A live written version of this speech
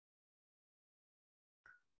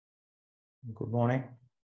Good morning.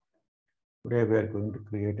 Today we are going to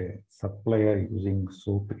create a supplier using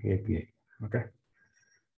SOAP API. Okay.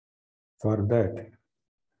 For that,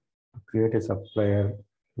 to create a supplier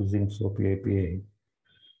using SOAP API,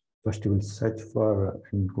 first we will search for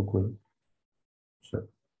in Google. So,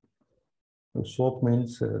 SOAP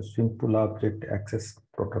means Simple Object Access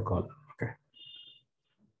Protocol. Okay.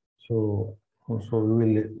 So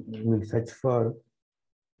we will search for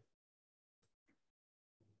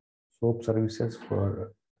SOAP services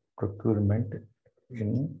for procurement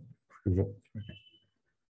in Fusion. Okay.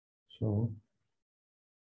 So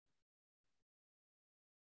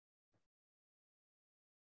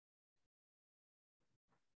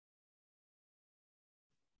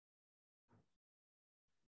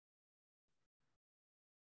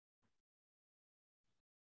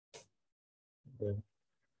then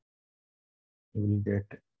we will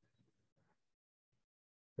get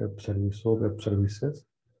web service, SOAP web services.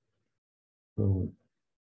 So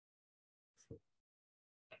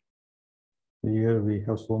here we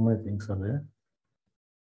have so many things are there.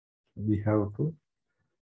 We have to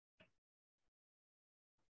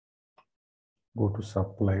go to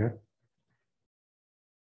supplier.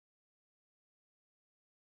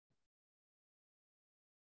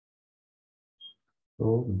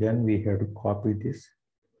 So then we have to copy this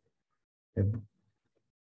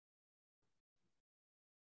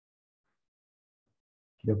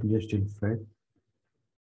WSTL file.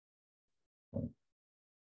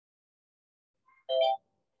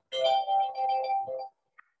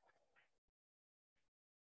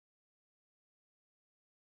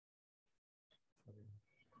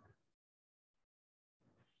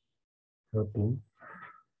 Have to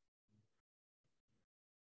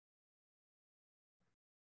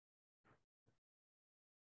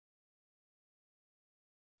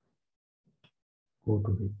go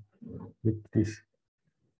to it with this.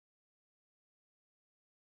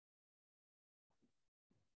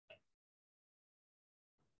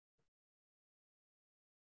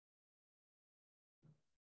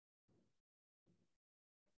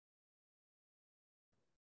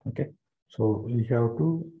 Okay, so we have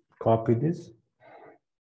to copy this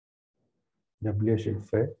WSTL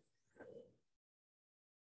file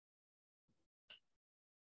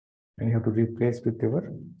and you have to replace with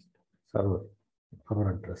your server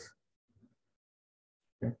address.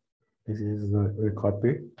 Okay, this is we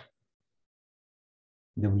copied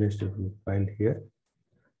WSTL file here.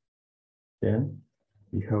 Then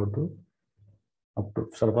we have to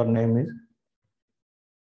upload server name is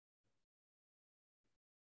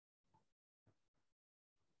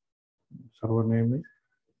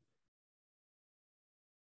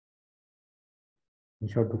you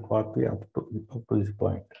have to copy up to this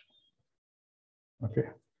point. Okay,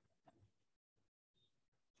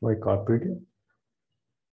 so I copied it.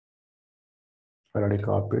 I already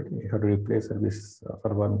copied. You have to replace service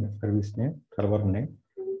server name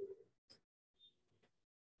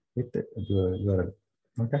with the URL.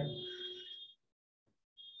 Okay.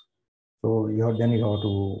 So you have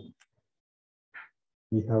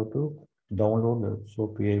to download the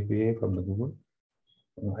SOAP API from the Google.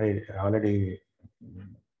 I already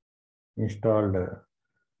installed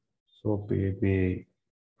SOAP API.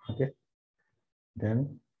 Okay. Then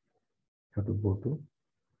you have to go to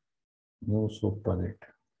new SOAP project.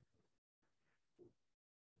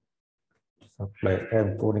 Supply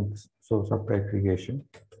coding, so supply creation.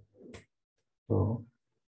 So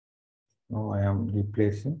now I am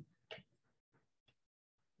replacing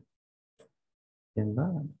in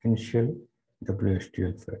the initial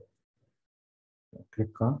WSTL file.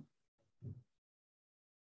 Click on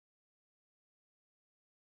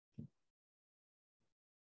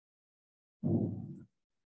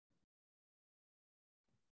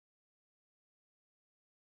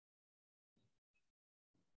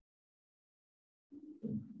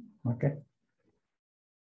okay.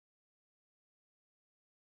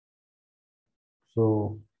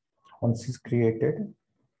 So once it's created,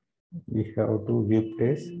 we have to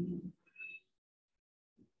replace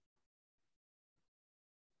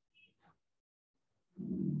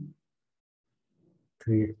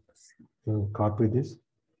copy this.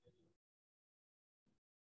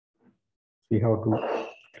 We have to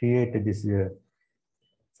create this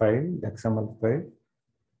file, XML file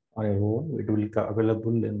on your own. It will be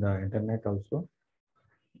available in the internet also.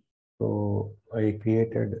 So I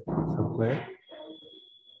created Supplier.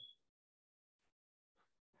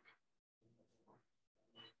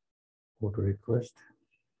 Go to request.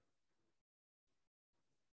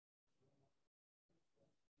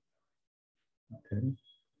 Okay.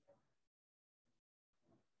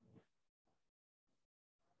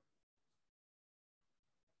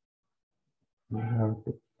 You have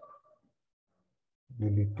to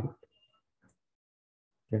delete it,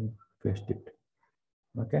 then paste it.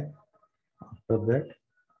 Okay. After that,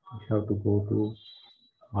 you have to go to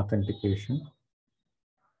authentication.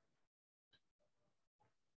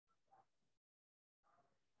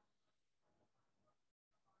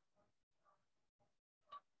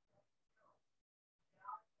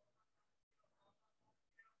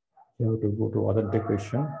 You have to go to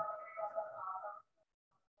authentication.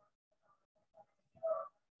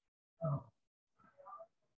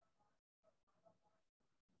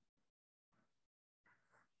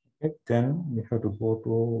 Okay. Then you have to go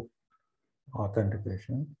to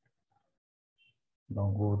authentication.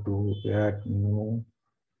 Now go to add new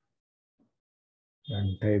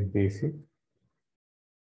and type basic.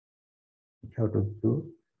 You have to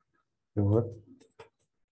do your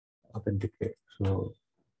authenticate. So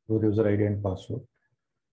your user ID and password.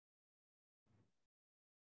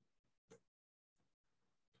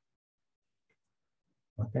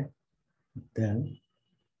 Okay. Then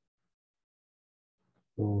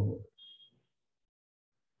so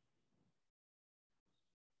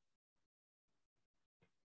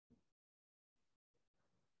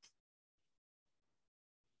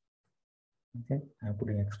okay, I'm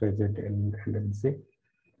putting XYZ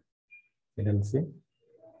LLC.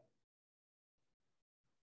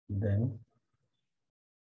 Then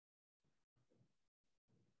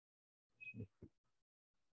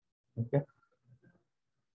okay,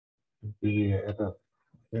 give error.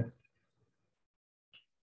 Okay.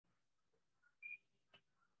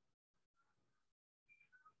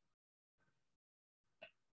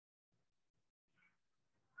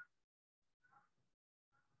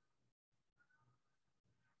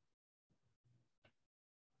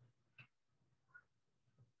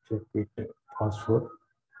 Check it password.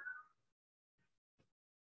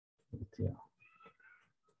 Yeah.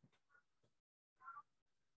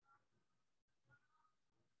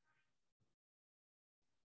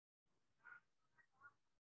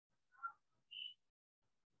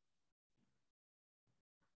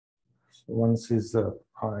 So once is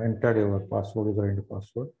entered your password, user ID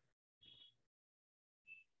password.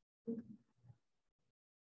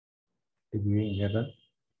 Giving error.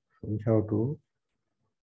 So we have to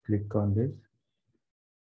click on this.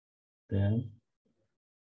 Then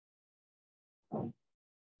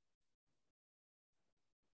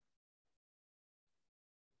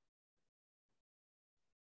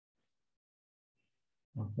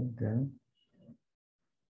okay, then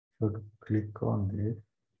should click on this.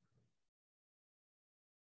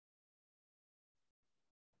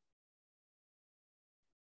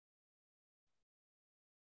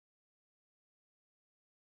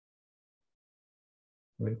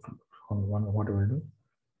 Wait, on one, what we'll do?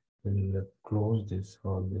 We'll close this,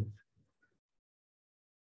 all this.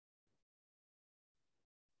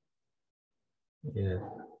 Yeah.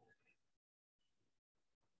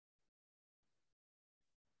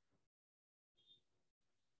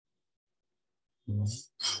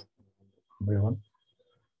 By one.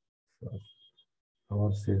 So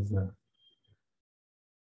ours is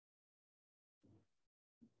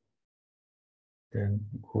then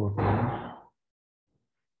go to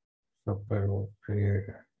Supplier create.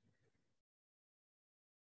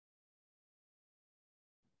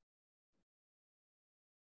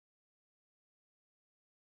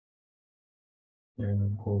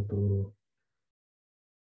 Then go to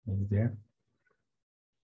there.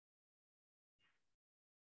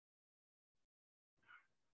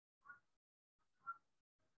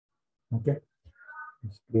 Okay,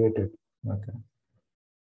 it's created. Okay.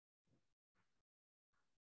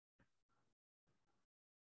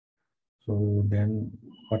 So then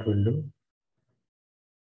what we'll do?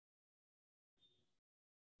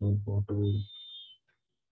 We'll go to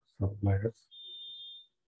suppliers.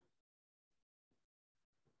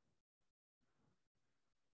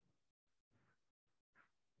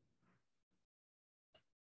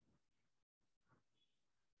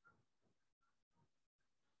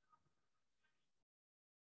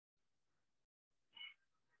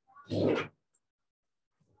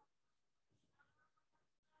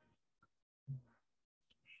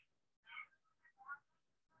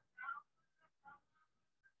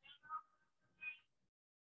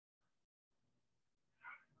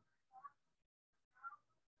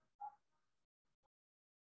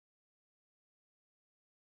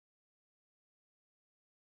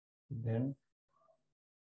 Then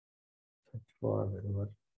search for your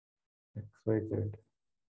XYZ.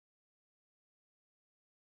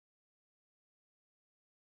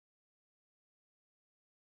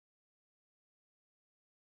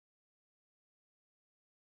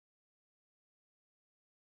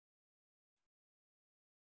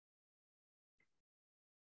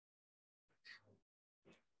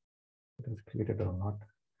 is created or not.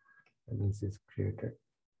 LLC is created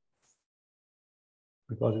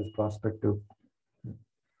because it's prospective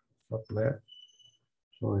supplier,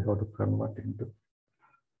 so we have to convert into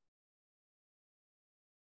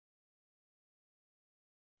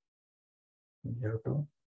we have to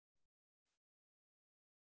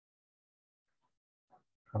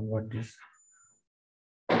convert this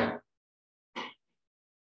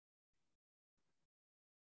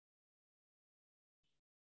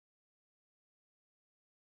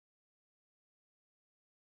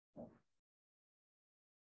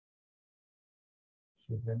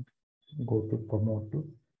so then go to promote to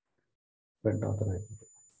spend authorized.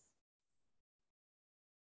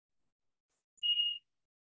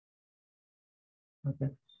 Okay,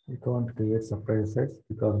 we can't create surprise sets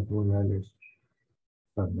because those values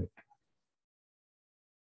submit.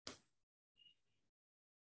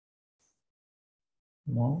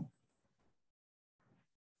 Now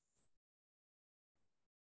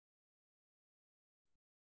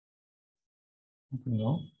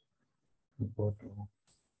go to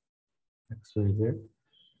XYZ,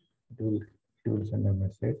 it will send a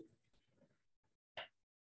message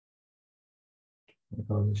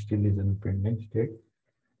because it still is in pending state.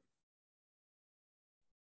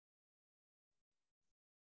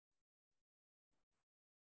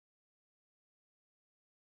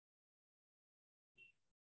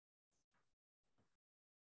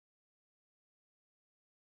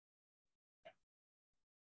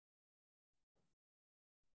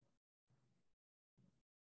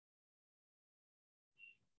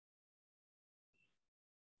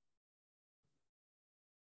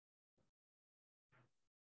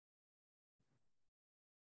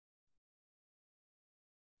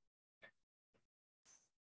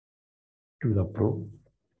 To the approve.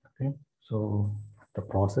 Okay, so the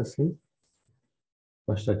process is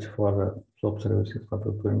first search for soap services for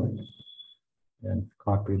procurement and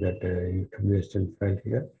copy that WSL file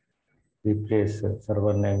here. Replace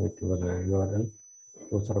server name with your URL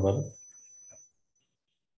to server,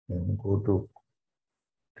 and go to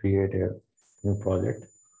create a new project,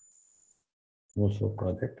 new soap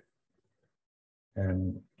project,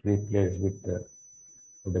 and replace with the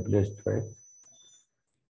WS file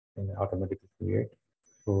and automatically create.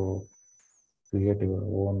 So create your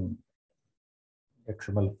own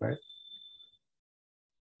XML file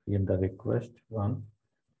in the request one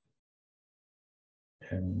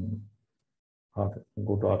and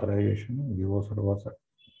go to authorization, give us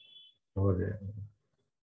our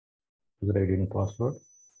user ID and password.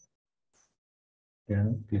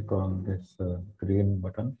 Then click on this green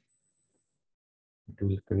button. It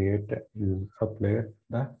will create you supplier,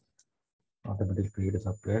 the automatically create a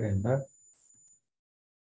supplier in the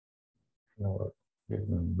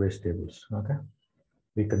base tables. Okay,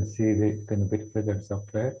 we can see the can verify that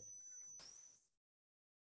supplier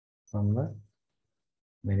from the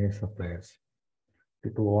many suppliers.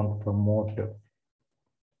 If you want to promote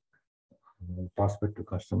prospect to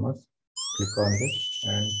customers, click on this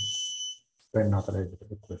and spend authorized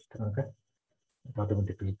request. Okay, it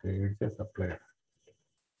automatically creates a supplier.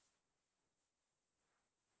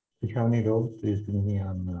 If you have any doubt, please ping me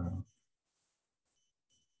on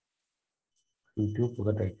YouTube so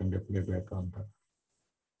that I can reply back on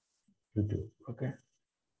the YouTube. Okay.